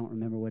 Actually, I don't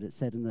remember what it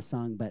said in the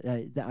song, but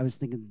I was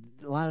thinking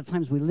a lot of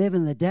times we live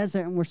in the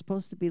desert, and we're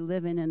supposed to be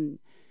living on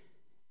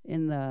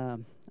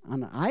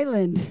an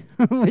island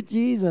with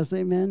Jesus.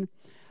 Amen.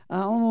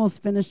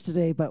 Almost finished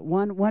today, but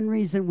one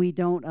reason we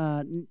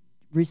don't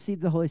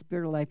receive the Holy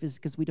Spirit of life is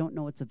because we don't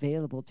know what's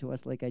available to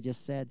us, like I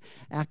just said.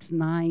 Acts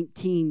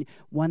 19,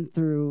 1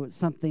 through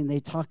something,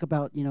 they talk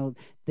about,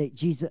 that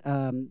Jesus,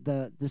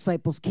 the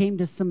disciples came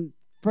to some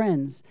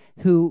friends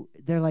who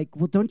they're like,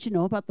 well, don't you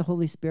know about the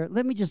Holy Spirit?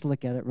 Let me just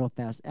look at it real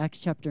fast.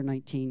 Acts chapter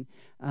 19.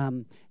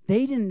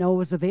 They didn't know it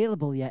was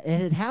available yet.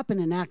 It had happened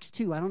in Acts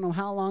 2. I don't know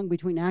how long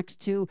between Acts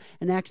 2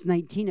 and Acts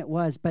 19 it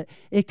was, but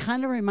it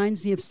kind of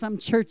reminds me of some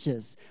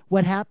churches,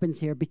 what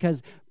happens here,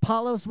 because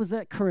Apollos was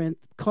at Corinth.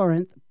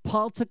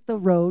 Paul took the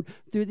road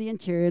through the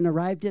interior and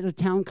arrived at a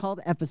town called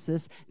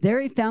Ephesus.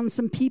 There he found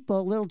some people,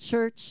 a little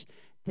church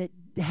that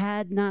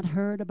had not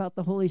heard about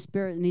the Holy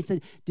Spirit. And he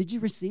said, "Did you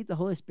receive the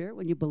Holy Spirit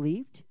when you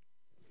believed?"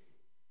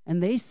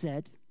 And they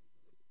said,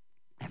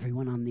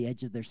 everyone on the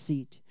edge of their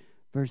seat,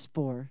 verse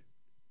 4.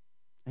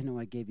 I know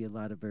I gave you a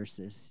lot of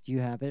verses. Do you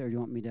have it, or do you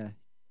want me to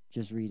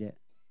just read it?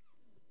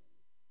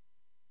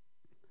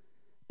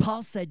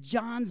 Paul said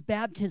John's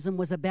baptism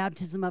was a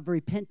baptism of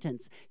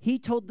repentance. He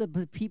told the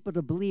people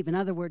to believe. In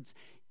other words,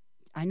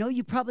 I know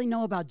you probably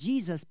know about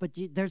Jesus, but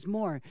there's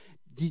more.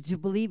 Do you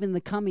believe in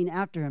the coming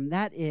after him?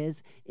 That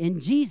is in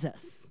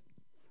Jesus.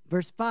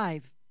 Verse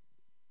 5.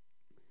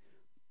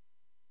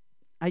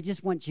 I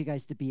just want you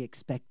guys to be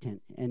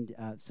expectant. And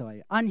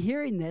on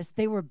hearing this,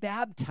 they were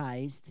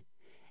baptized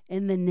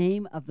in the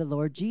name of the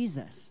Lord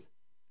Jesus.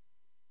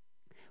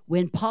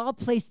 When Paul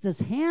placed his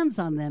hands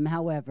on them,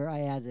 however,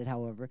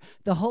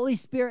 the Holy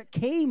Spirit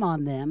came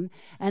on them,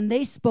 and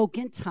they spoke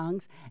in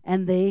tongues,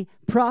 and they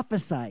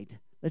prophesied.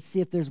 Let's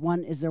see if there's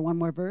one. Is there one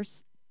more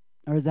verse?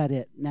 Or is that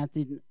it?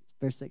 Matthew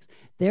verse 6.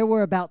 There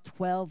were about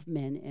 12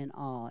 men in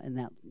all in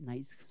that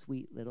nice,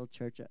 sweet little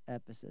church of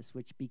Ephesus,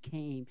 which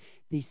became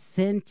the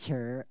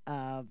center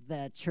of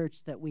the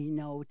church that we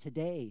know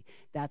today.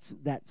 That's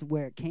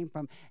where it came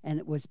from. And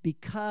it was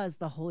because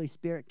the Holy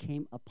Spirit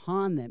came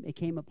upon them. It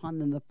came upon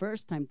them the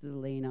first time through the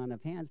laying on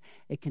of hands.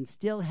 It can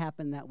still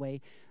happen that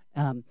way.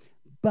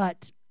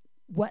 But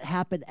what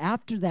happened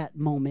after that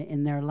moment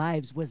in their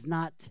lives was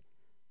not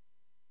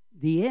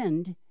the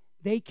end.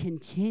 They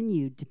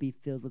continued to be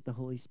filled with the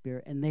Holy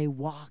Spirit, and they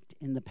walked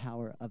in the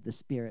power of the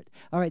Spirit.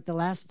 All right,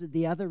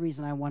 the other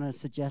reason I want to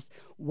suggest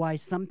why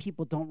some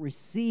people don't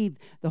receive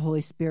the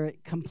Holy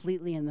Spirit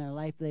completely in their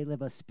life, they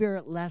live a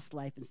spirit-less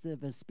life instead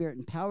of a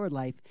spirit-empowered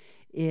life,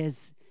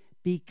 is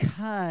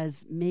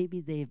because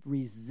maybe they've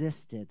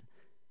resisted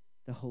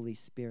the Holy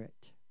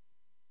Spirit.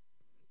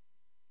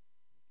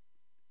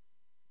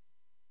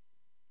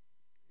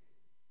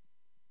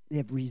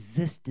 They've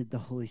resisted the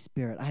Holy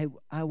Spirit.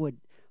 I would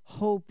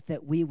hope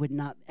that we would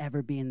not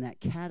ever be in that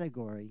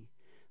category.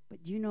 But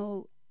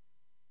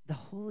the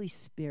Holy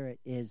Spirit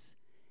is,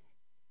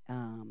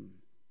 and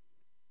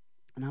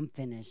I'm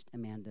finished,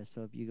 Amanda,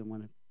 so if you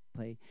want to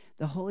play.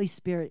 The Holy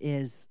Spirit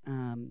is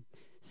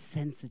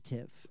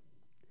sensitive.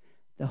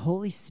 The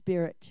Holy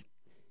Spirit,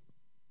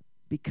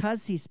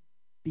 because he's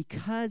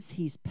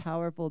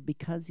powerful,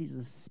 because he's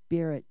a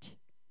spirit,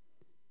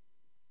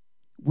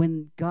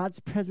 when God's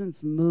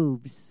presence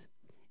moves,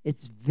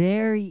 it's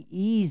very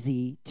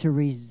easy to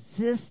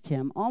resist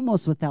him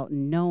almost without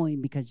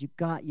knowing, because you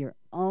got your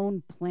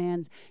own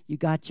plans, you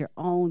got your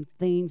own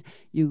things,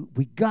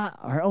 we got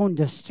our own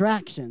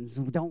distractions,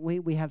 don't we?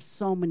 We have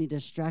so many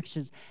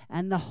distractions.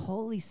 And the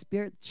Holy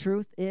Spirit,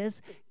 truth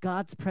is,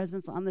 God's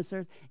presence on this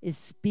earth is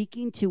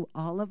speaking to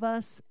all of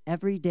us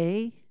every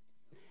day.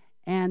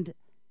 And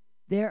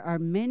there are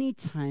many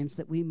times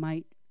that we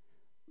might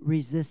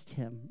resist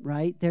him,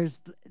 right?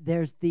 There's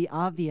the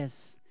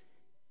obvious.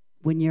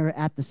 When you're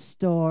at the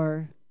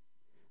store,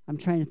 I'm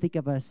trying to think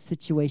of a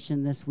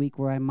situation this week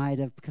where I might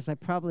have, because I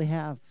probably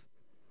have,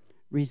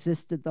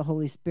 resisted the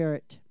Holy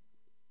Spirit.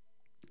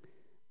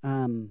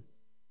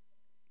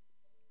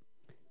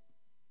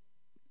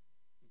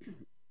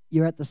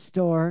 You're at the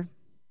store,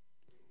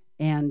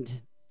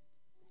 and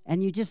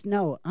you just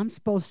know, I'm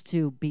supposed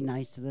to be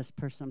nice to this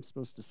person. I'm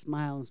supposed to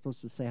smile. I'm supposed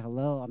to say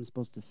hello. I'm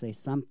supposed to say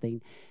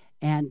something,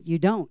 and you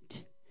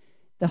don't.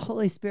 The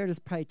Holy Spirit is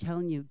probably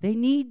telling you they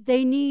need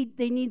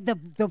the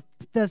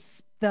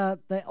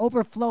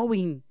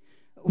overflowing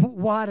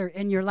water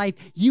in your life.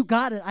 You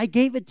got it. I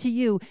gave it to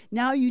you.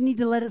 Now you need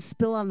to let it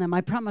spill on them. I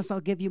promise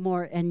I'll give you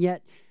more. And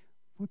yet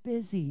we're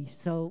busy,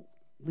 so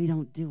we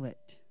don't do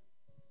it.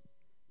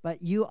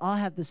 But you all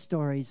have the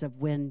stories of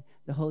when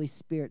the Holy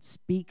Spirit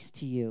speaks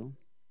to you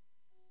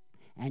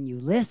and you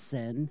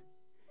listen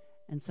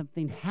and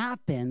something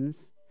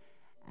happens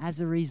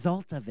as a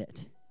result of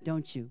it,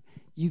 don't you?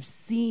 You've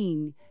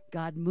seen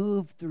God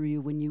move through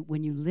you when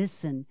you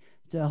listen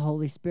to the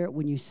Holy Spirit,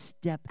 when you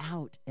step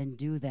out and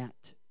do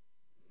that.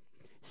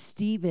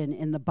 Stephen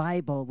in the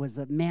Bible was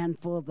a man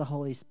full of the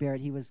Holy Spirit.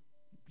 He was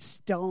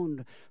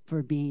stoned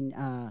for being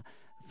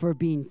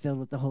filled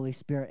with the Holy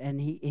Spirit.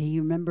 And he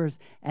remembers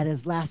at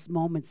his last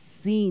moments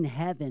seeing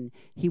heaven.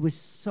 He was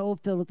so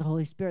filled with the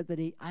Holy Spirit that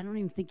I don't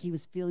even think he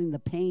was feeling the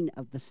pain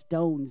of the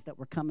stones that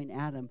were coming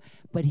at him.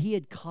 But he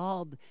had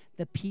called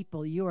the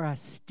people, you are a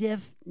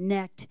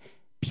stiff-necked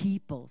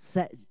people.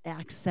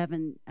 Acts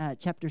 7,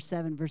 chapter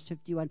 7, verse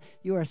 51.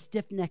 You are a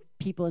stiff-necked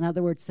people. In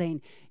other words,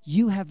 saying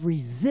you have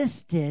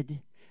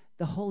resisted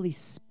the Holy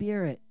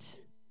Spirit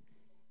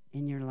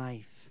in your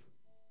life.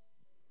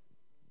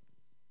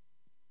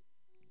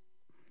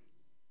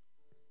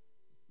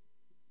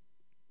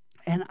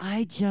 And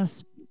I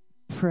just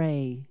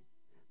pray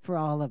for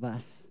all of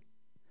us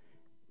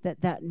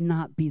that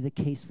not be the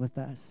case with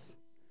us.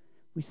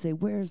 We say,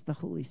 where's the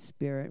Holy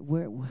Spirit?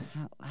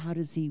 How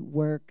does he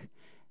work?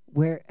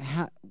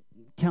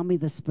 Tell me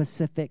the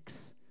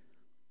specifics.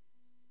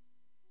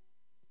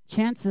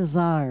 Chances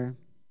are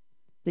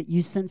that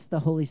you sense the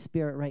Holy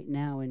Spirit right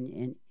now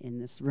in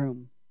this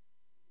room.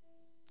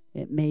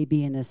 It may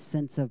be in a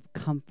sense of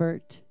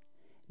comfort,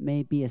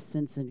 may be a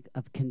sense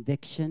of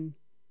conviction.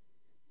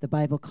 The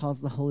Bible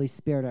calls the Holy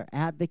Spirit our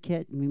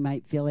advocate. We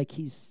might feel like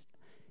he's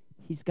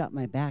got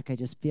my back. I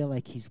just feel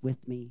like he's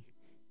with me.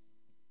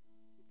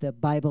 The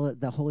Bible,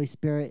 the Holy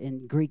Spirit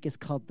in Greek is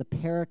called the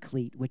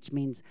Paraclete, which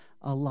means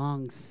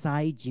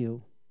alongside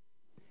you.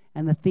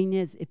 And the thing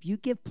is, if you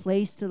give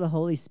place to the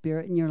Holy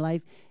Spirit in your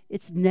life,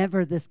 it's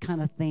never this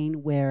kind of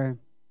thing where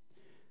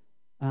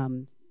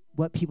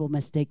what people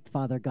mistake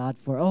Father God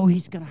for. Oh,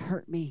 he's going to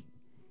hurt me.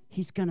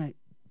 He's going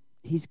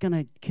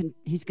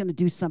to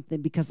do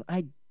something because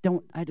I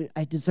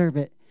deserve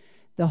it.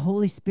 The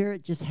Holy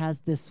Spirit just has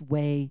this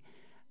way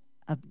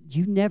of,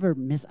 you never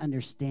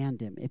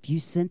misunderstand him. If you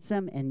sense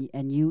him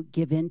and you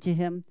give in to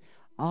him,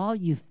 all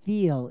you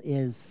feel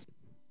is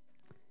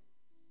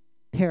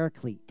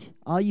paraclete.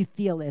 All you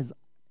feel is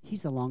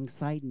he's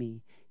alongside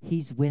me.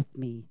 He's with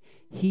me.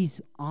 He's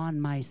on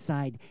my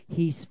side.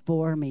 He's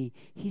for me.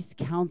 He's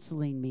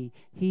counseling me.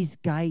 He's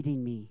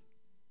guiding me.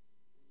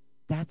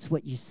 That's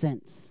what you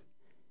sense.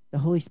 The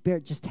Holy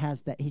Spirit just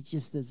has that. He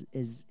just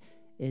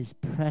is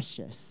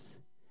precious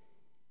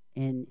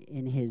in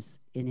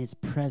his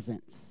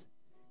presence,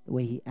 the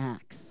way he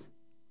acts.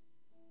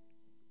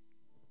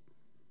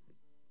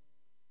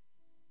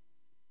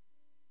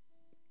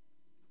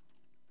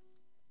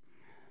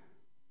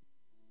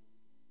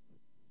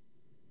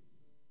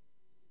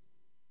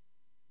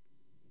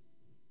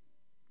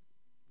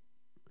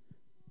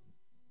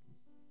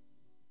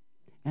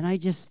 And I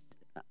just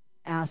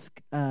ask,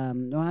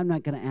 no, I'm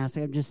not going to ask.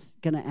 I'm just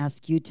going to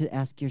ask you to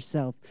ask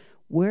yourself,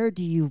 where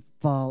do you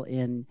fall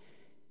in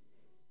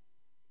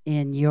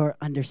your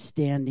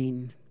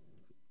understanding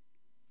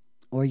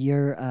or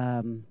your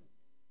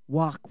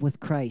walk with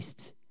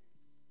Christ,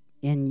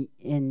 in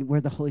where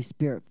the Holy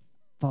Spirit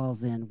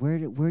falls in? Where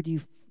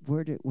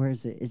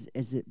is it?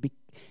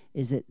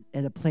 Is it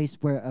at a place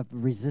of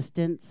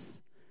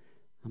resistance?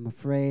 I'm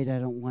afraid I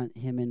don't want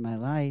him in my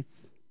life.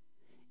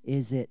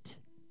 Is it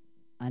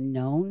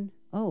unknown?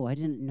 Oh, I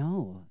didn't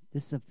know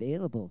this is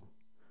available.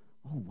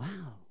 Oh,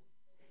 wow.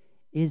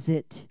 Is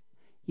it,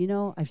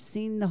 I've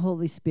seen the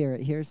Holy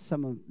Spirit. Here's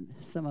some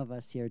of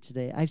us here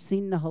today. I've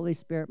seen the Holy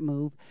Spirit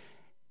move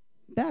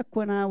back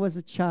when I was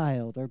a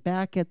child, or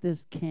back at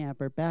this camp,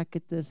 or back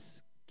at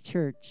this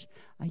church.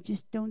 I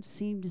just don't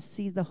seem to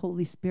see the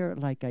Holy Spirit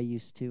like I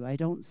used to. I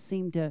don't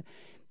seem to.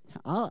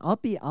 I'll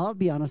be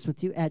honest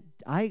with you.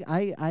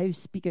 I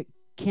speak at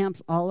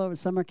camps all over,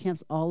 summer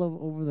camps all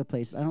over the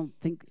place. I don't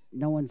think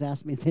no one's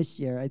asked me this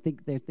year. I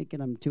think they're thinking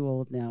I'm too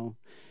old now.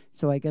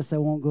 So I guess I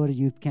won't go to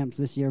youth camps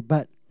this year.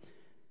 But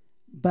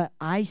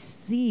I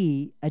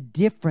see a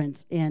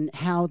difference in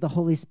how the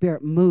Holy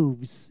Spirit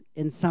moves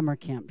in summer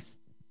camps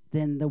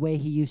than the way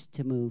he used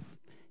to move,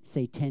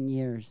 say 10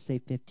 years, say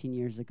 15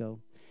 years ago.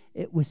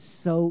 It was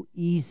so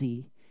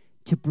easy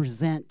to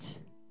present,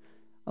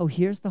 oh,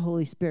 here's the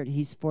Holy Spirit.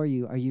 He's for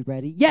you. Are you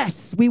ready?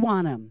 Yes, we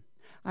want him.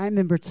 I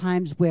remember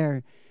times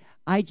where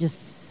I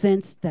just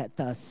sensed that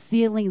the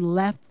ceiling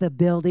left the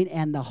building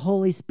and the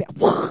Holy Spirit,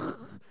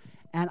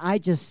 and I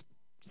just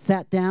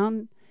sat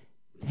down,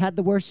 had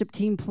the worship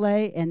team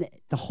play, and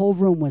the whole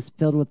room was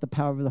filled with the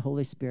power of the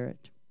Holy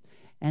Spirit.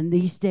 And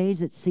these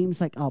days it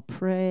seems like I'll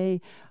pray,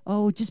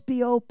 oh, just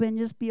be open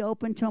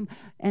to him.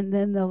 And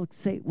then they'll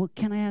say, well,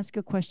 can I ask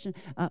a question?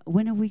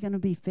 When are we going to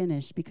be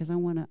finished? Because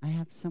I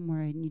have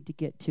somewhere I need to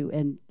get to.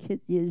 And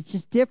it's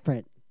just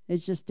different.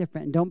 It's just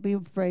different. And don't be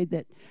afraid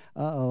that,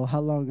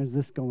 how long is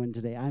this going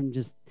today?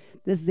 This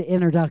is the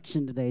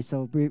introduction today,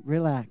 so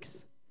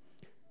relax.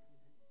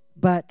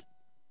 But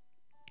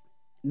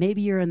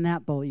maybe you're in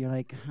that boat. You're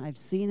like, I've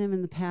seen him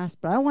in the past,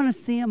 but I want to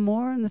see him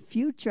more in the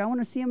future. I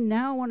want to see him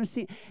now. I want to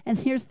see. And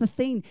here's the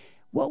thing.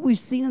 What we've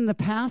seen in the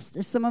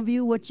past, some of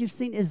you, what you've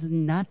seen is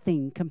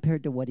nothing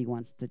compared to what he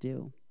wants to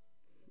do.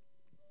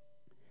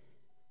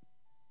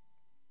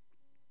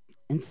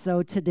 And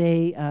so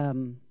today,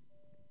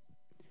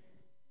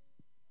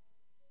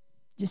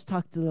 just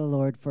talk to the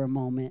Lord for a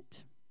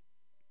moment.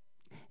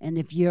 And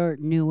if you're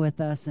new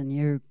with us and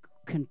you're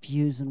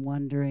confused and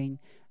wondering,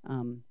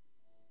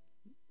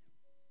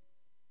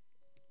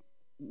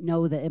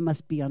 know that it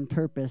must be on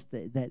purpose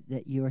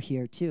that you're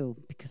here too,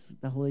 because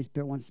the Holy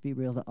Spirit wants to be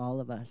real to all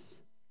of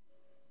us.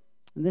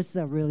 And this is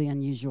a really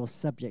unusual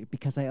subject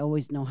because I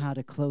always know how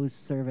to close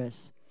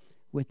service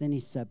with any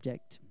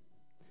subject.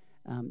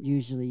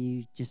 Usually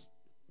you just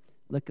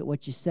look at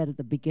what you said at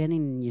the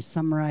beginning and you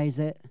summarize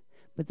it.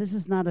 But this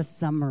is not a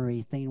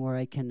summary thing where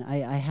I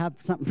have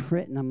something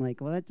written. I'm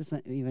like, well, that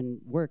doesn't even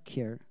work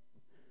here.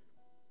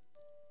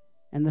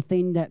 And the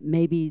thing that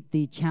maybe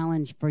the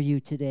challenge for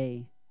you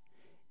today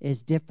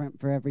is different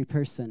for every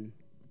person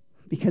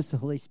because the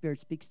Holy Spirit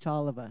speaks to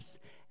all of us.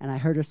 And I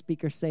heard a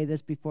speaker say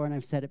this before, and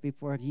I've said it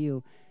before to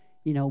you.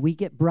 We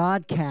get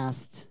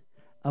broadcast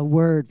a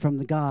word from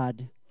the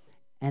God,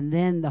 and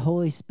then the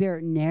Holy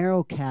Spirit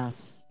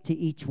narrowcasts to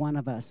each one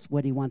of us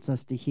what he wants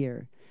us to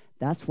hear.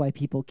 That's why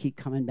people keep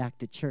coming back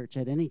to church,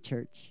 at any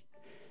church,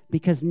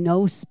 because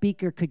no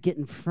speaker could get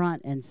in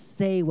front and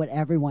say what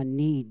everyone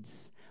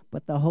needs.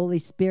 But the Holy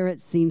Spirit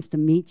seems to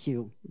meet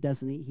you,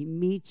 doesn't he? He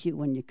meets you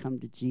when you come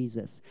to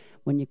Jesus,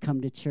 when you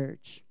come to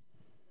church.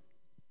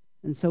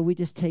 And so we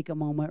just take a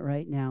moment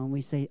right now and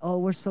we say, oh,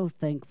 we're so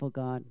thankful,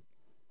 God.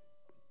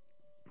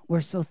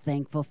 We're so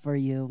thankful for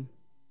you.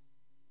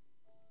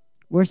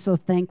 We're so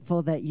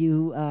thankful that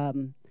you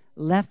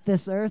left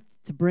this earth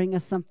to bring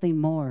us something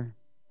more.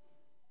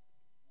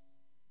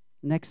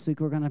 Next week,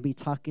 we're going to be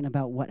talking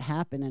about what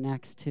happened in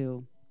Acts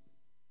 2.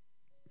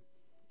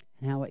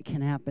 and how it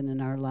can happen in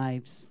our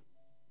lives.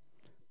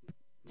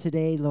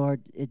 Today,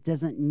 Lord, it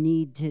doesn't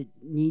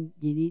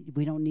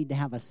we don't need to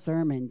have a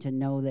sermon to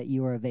know that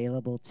you are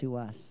available to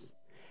us.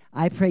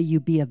 I pray you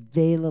be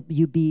available,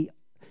 you be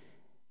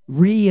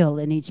real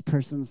in each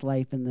person's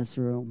life in this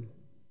room.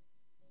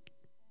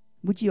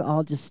 Would you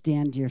all just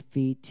stand to your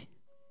feet?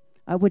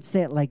 I would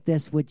say it like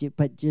this, would you?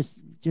 But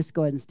just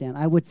go ahead and stand.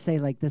 I would say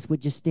like this,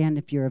 would you stand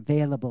if you're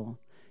available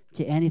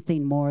to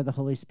anything more the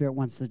Holy Spirit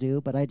wants to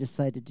do? But I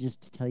decided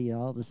just to tell you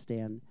all to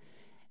stand.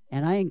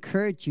 And I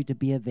encourage you to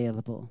be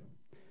available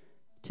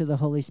to the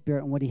Holy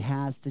Spirit and what he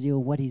has to do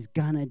and what he's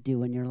going to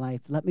do in your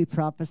life. Let me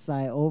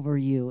prophesy over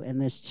you in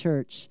this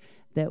church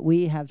that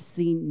we have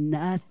seen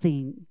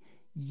nothing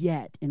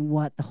yet in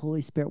what the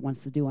Holy Spirit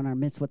wants to do in our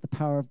midst, what the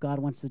power of God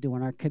wants to do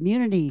in our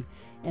community,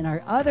 in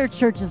our other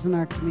churches in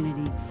our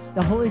community.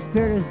 The Holy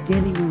Spirit is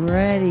getting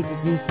ready to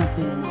do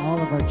something in all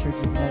of our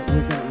churches that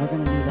we're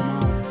going to need them all.